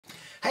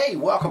Hey,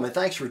 welcome and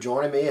thanks for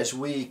joining me as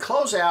we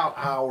close out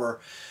our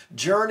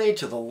journey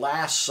to the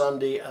last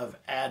Sunday of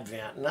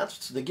Advent. And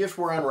that's the gift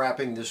we're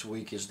unwrapping this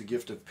week is the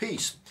gift of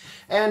peace.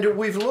 And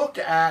we've looked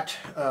at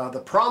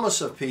the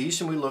promise of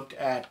peace, and we looked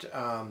at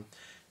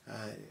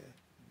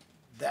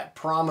that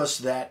promise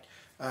that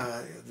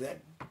that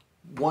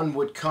one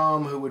would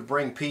come who would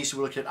bring peace.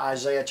 We looked at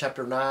Isaiah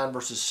chapter 9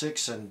 verses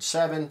 6 and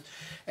 7.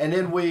 And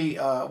then we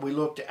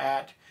looked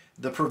at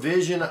the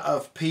provision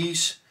of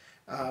peace,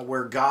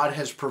 where God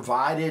has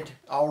provided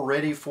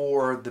already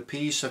for the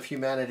peace of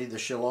humanity, the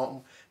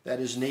shalom that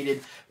is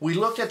needed. We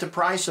looked at the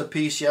price of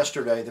peace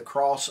yesterday, the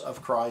cross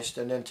of Christ,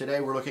 and then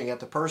today we're looking at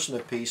the person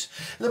of peace.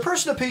 And the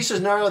person of peace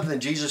is none other than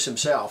Jesus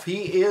himself.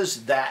 He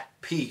is that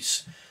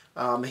peace.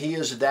 He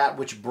is that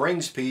which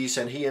brings peace,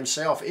 and he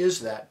himself is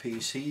that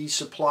peace. He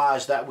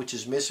supplies that which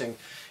is missing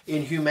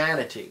in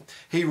humanity.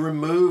 He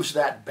removes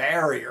that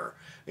barrier.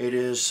 It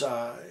is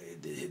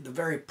the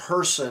very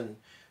person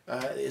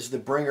is the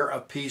bringer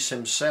of peace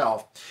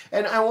himself.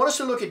 And I want us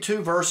to look at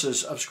two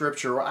verses of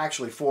Scripture, well,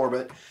 actually four,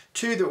 but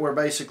two that we're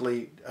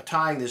basically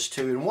tying this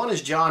to. And one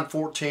is John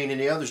 14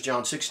 and the other is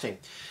John 16.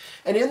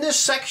 And in this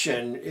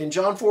section, in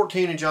John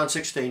 14 and John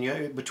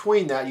 16,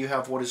 between that you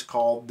have what is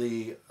called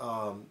the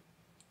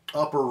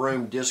upper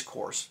room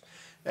discourse.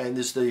 And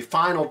this is the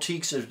final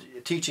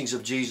teachings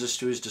of Jesus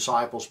to his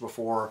disciples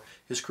before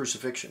his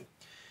crucifixion.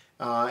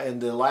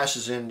 And the last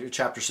is in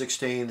chapter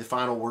 16, the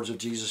final words of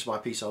Jesus, "My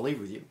peace I'll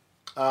leave with you."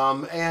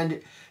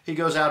 And he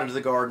goes out into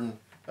the Garden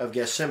of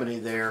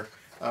Gethsemane there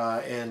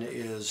and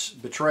is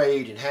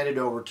betrayed and handed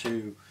over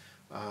to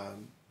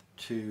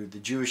the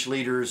Jewish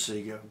leaders,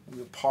 the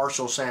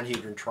partial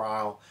Sanhedrin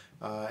trial,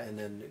 and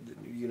then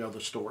you know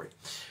the story.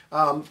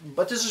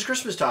 But this is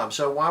Christmas time,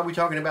 so why are we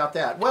talking about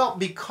that? Well,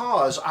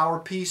 because our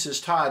peace is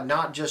tied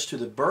not just to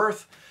the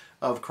birth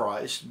of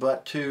Christ,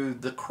 but to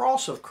the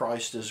cross of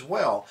Christ as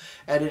well.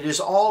 And it is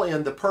all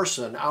in the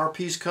person. Our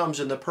peace comes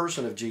in the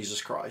person of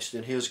Jesus Christ,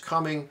 in his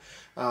coming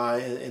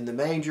in the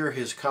manger,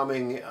 his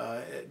coming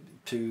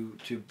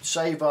to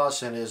save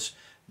us, and his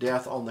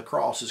death on the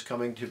cross, is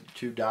coming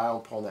to die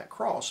upon that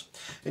cross.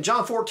 In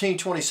John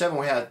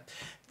 14:27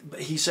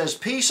 he says,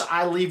 "Peace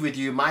I leave with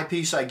you, my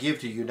peace I give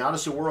to you. Not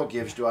as the world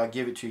gives do I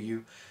give it to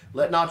you.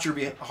 Let not your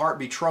heart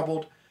be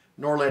troubled,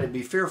 nor let it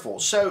be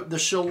fearful." So the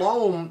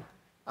shalom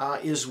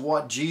is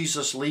what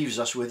Jesus leaves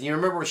us with. You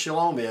remember what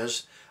shalom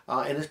is,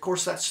 and of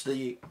course that's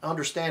the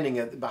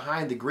understanding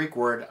behind the Greek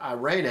word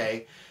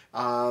irene,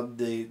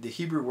 the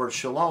Hebrew word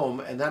shalom,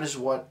 and that is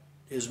what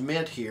is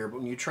meant here.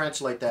 But when you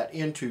translate that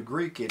into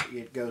Greek,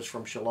 it goes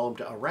from shalom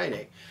to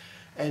irene.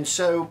 And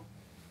so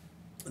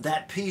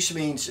that peace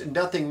means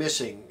nothing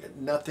missing,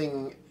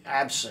 nothing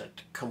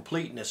absent,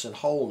 completeness and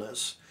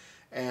wholeness.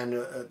 And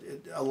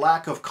a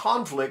lack of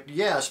conflict,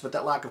 yes, but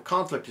that lack of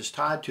conflict is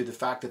tied to the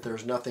fact that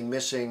there's nothing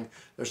missing,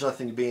 there's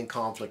nothing to be in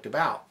conflict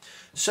about.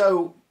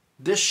 So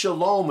this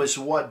shalom is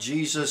what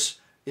Jesus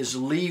is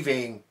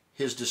leaving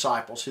his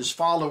disciples. His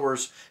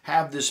followers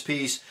have this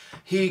peace.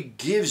 He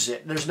gives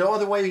it. There's no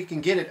other way you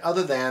can get it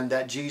other than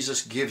that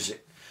Jesus gives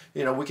it.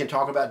 You know, we can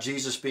talk about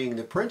Jesus being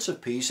the Prince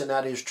of Peace, and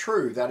that is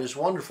true. That is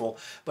wonderful.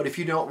 But if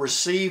you don't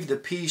receive the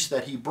peace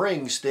that he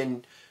brings,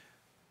 then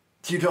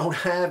you don't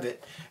have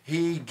it.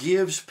 He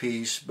gives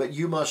peace, but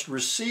you must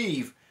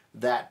receive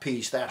that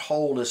peace, that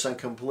wholeness and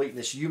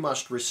completeness. You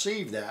must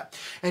receive that.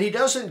 And he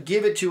doesn't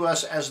give it to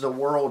us as the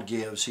world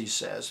gives, he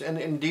says. And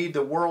indeed,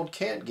 the world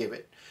can't give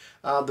it.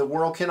 The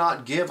world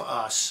cannot give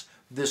us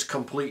this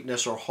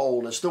completeness or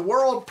wholeness. The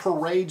world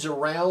parades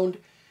around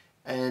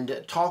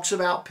and talks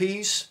about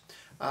peace,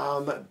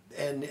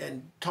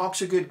 and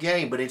talks a good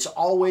game, but it's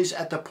always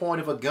at the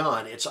point of a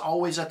gun. It's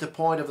always at the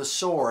point of a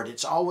sword.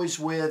 It's always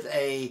with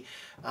a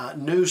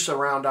noose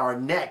around our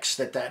necks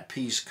that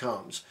peace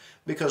comes,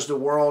 because the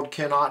world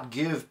cannot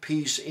give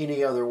peace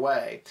any other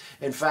way.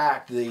 In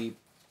fact, the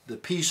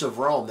peace of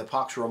Rome, the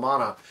Pax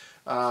Romana,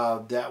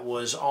 that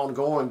was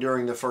ongoing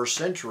during the first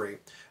century,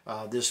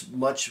 this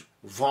much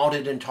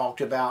vaunted and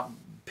talked about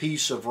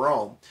peace of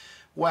Rome,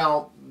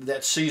 well,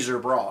 that Caesar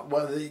brought.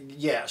 Well,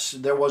 yes,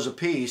 there was a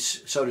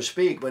peace, so to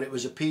speak, but it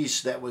was a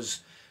peace that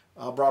was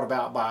brought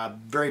about by a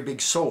very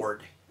big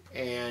sword.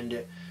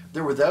 And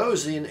there were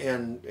those in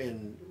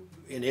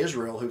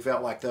Israel who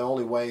felt like the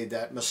only way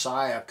that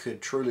Messiah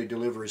could truly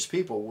deliver his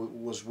people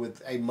was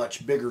with a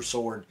much bigger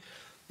sword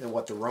than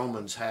what the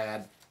Romans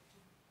had.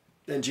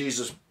 And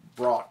Jesus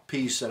brought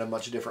peace in a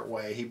much different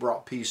way. He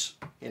brought peace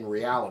in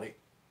reality.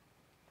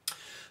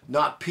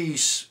 Not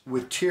peace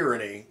with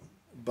tyranny,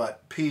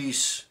 but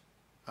peace,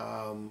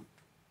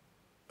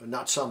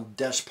 not some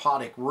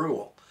despotic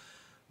rule,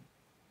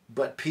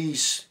 but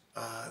peace,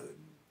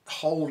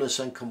 wholeness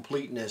and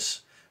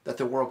completeness that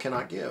the world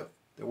cannot give.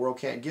 The world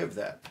can't give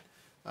that.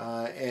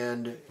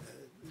 And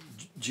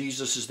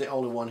Jesus is the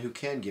only one who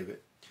can give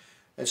it.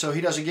 And so he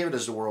doesn't give it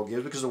as the world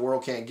gives, because the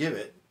world can't give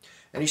it.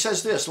 And he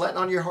says this, "Let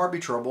not your heart be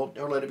troubled,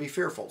 nor let it be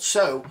fearful."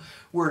 So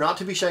we're not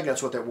to be shaken.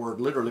 That's what that word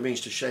literally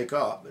means, to shake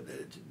up.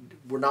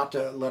 we're not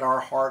to let our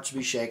hearts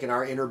be shaken,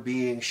 our inner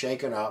being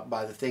shaken up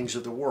by the things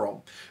of the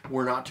world.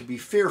 We're not to be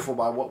fearful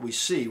by what we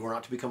see. We're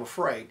not to become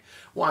afraid.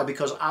 Why?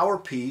 Because our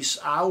peace,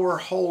 our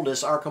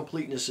wholeness, our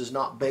completeness is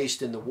not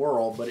based in the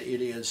world, but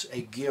it is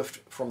a gift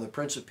from the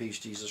Prince of Peace,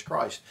 Jesus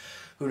Christ,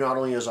 who not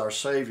only is our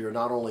Savior,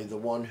 not only the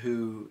one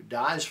who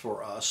dies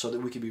for us so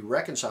that we can be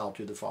reconciled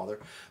to the Father,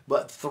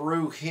 but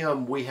through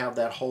Him we have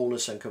that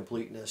wholeness and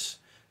completeness.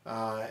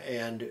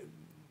 And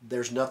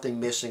there's nothing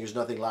missing, there's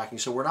nothing lacking.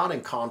 So we're not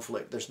in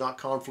conflict. There's not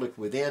conflict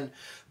within,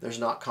 there's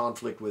not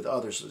conflict with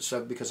others.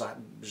 So because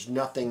there's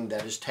nothing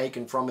that is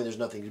taken from me, there's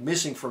nothing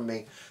missing from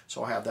me,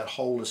 so I have that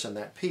wholeness and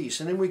that peace.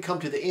 And then we come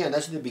to the end.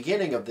 That's the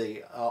beginning of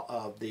the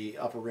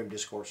Upper Room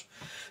Discourse.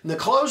 In the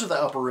close of the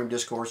Upper Room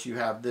Discourse, you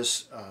have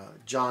this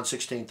John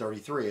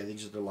 16:33, and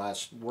these are the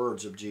last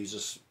words of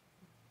Jesus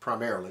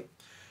primarily.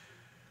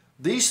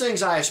 These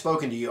things I have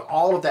spoken to you,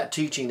 all of that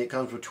teaching that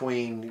comes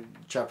between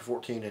chapter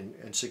 14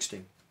 and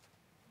 16.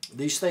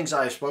 These things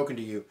I have spoken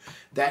to you,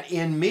 that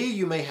in me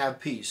you may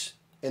have peace.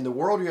 In the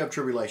world you have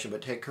tribulation,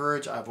 but take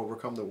courage, I have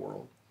overcome the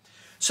world.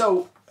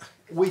 So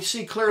we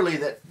see clearly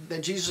that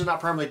Jesus is not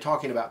primarily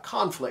talking about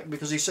conflict,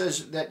 because he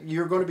says that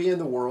you're going to be in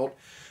the world.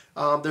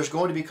 There's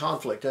going to be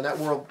conflict. And that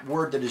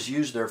word that is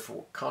used there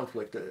for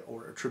conflict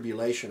or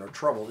tribulation or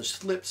trouble is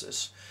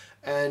thlipsis.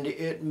 And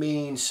it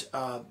means,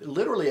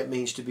 literally it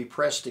means to be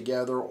pressed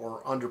together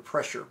or under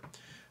pressure.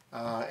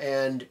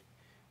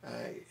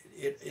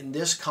 In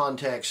this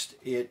context,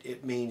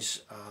 it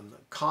means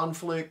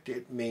conflict,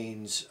 it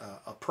means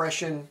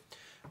oppression,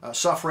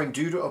 suffering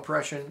due to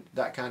oppression,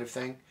 that kind of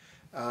thing.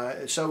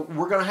 So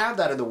we're going to have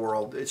that in the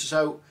world.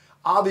 So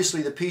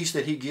obviously the peace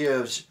that he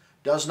gives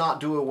does not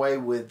do away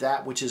with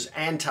that which is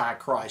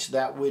anti-Christ,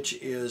 that which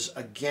is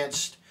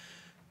against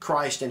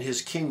Christ and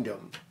his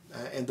kingdom.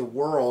 And the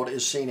world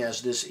is seen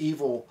as this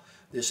evil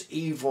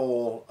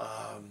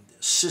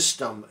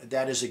system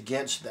that is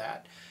against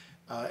that.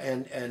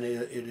 And it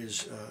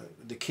is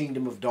the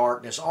kingdom of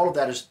darkness. All of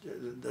that is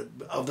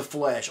of the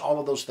flesh. All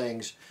of those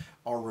things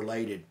are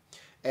related.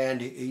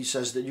 And he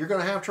says that you're going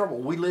to have trouble.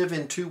 We live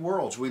in two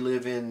worlds. We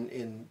live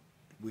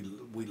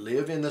we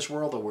live in this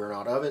world, though we're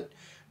not of it.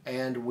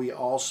 And we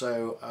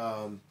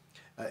also,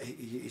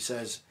 he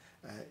says,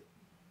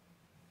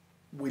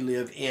 we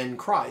live in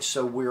Christ.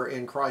 So we're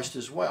in Christ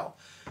as well.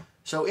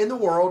 So in the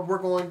world, we're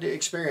going to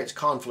experience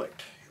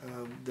conflict.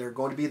 There are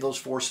going to be those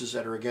forces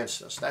that are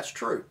against us. That's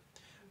true.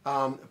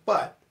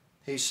 But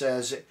he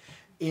says,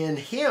 in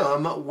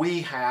him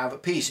we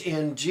have peace.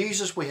 In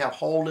Jesus we have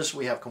wholeness,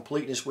 we have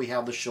completeness, we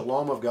have the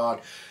shalom of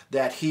God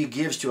that he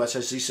gives to us,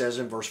 as he says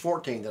in verse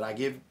 14, that I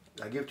give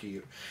to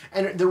you.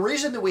 And the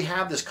reason that we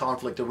have this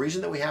conflict, the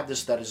reason that we have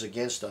this that is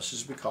against us,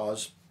 is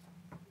because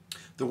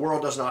the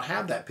world does not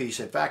have that peace.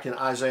 In fact, in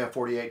Isaiah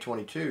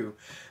 48:22,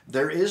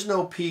 there is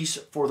no peace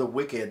for the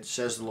wicked,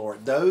 says the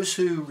Lord. Those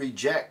who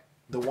reject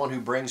the one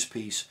who brings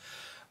peace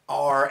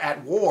are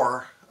at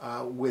war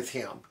with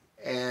him,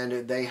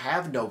 and they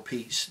have no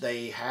peace.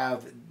 They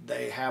have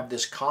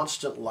this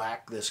constant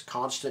lack, this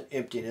constant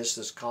emptiness,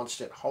 this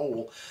constant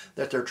hole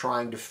that they're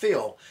trying to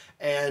fill.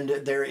 And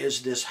there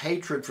is this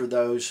hatred for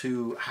those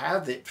who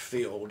have it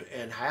filled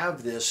and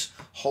have this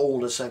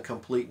wholeness and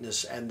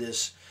completeness and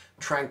this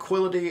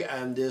tranquility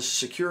and this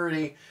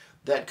security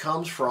that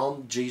comes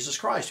from Jesus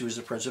Christ, who is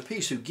the Prince of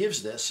Peace, who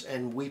gives this,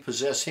 and we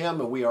possess him,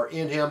 and we are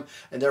in him,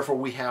 and therefore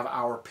we have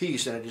our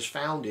peace, and it is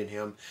found in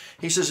him.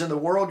 He says, in the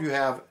world you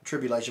have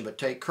tribulation, but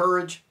take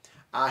courage,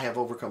 I have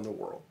overcome the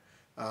world.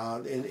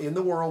 In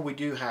the world we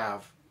do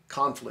have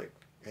conflict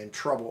and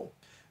trouble,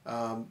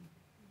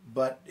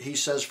 but he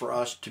says for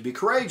us to be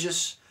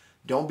courageous,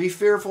 don't be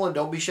fearful and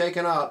don't be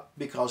shaken up,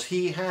 because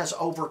he has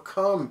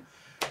overcome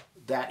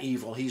that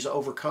evil. He's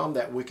overcome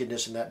that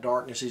wickedness and that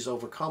darkness. He's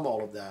overcome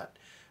all of that.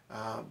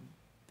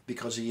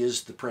 Because he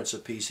is the Prince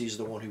of Peace. He's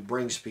the one who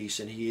brings peace,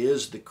 and he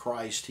is the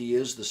Christ. He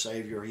is the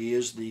Savior. He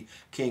is the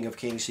King of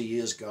Kings. He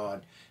is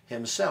God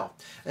himself.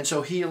 And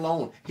so he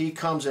alone, he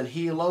comes and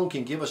he alone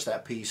can give us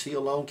that peace. He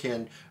alone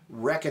can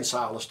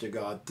reconcile us to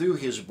God through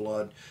his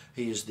blood.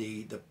 He is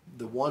the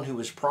one who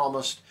is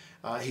promised.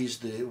 He's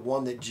the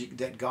one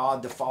that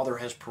God the Father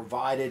has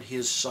provided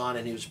his Son,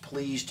 and he was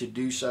pleased to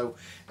do so.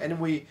 And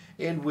we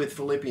end with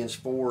Philippians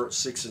 4,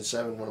 6, and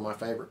 7, one of my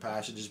favorite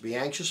passages. Be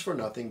anxious for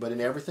nothing, but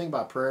in everything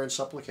by prayer and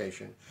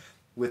supplication.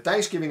 With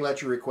thanksgiving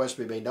let your requests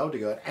be made known to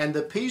God. And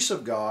the peace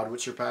of God,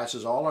 which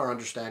surpasses all our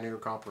understanding or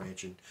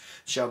comprehension,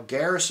 shall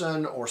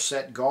garrison or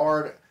set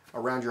guard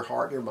around your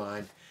heart and your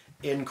mind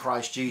in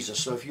Christ Jesus.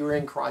 So if you're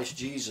in Christ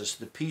Jesus,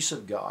 the peace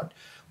of God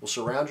will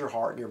surround your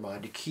heart and your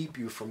mind to keep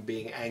you from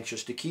being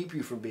anxious, to keep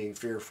you from being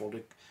fearful,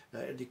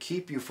 to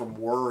keep you from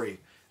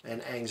worry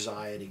and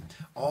anxiety.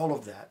 All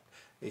of that,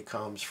 it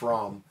comes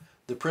from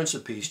the Prince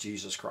of Peace,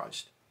 Jesus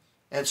Christ.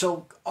 And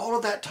so all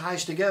of that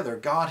ties together.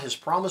 God has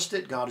promised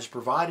it. God has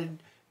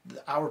provided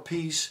our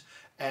peace.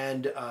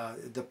 And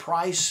the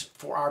price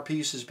for our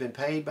peace has been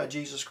paid by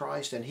Jesus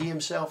Christ. And he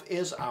himself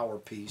is our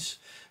peace.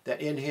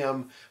 That in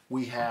him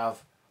we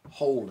have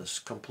wholeness,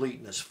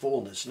 completeness,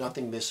 fullness,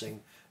 nothing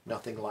missing,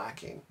 nothing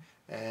lacking.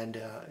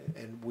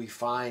 and we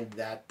find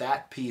that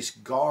that peace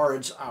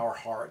guards our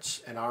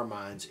hearts and our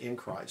minds in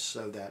Christ,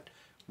 so that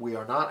we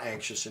are not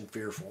anxious and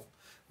fearful,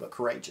 but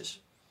courageous.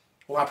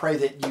 Well, I pray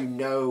that you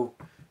know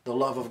the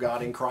love of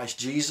God in Christ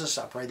Jesus.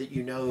 I pray that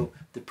you know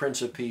the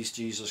Prince of Peace,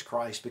 Jesus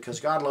Christ, because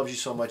God loves you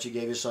so much, He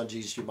gave His Son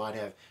Jesus, you might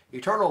have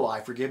eternal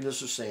life,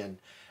 forgiveness of sin,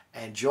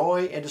 and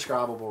joy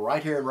indescribable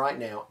right here and right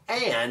now,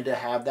 and to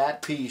have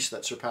that peace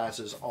that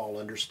surpasses all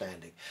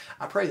understanding.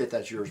 I pray that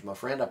that's yours, my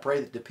friend. I pray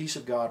that the peace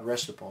of God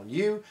rests upon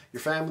you,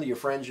 your family, your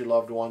friends, your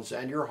loved ones,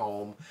 and your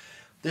home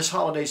this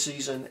holiday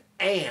season,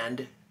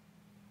 and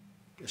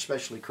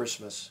especially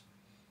Christmas,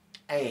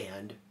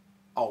 and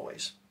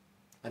always.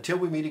 Until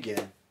we meet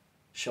again,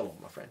 shalom,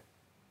 my friend.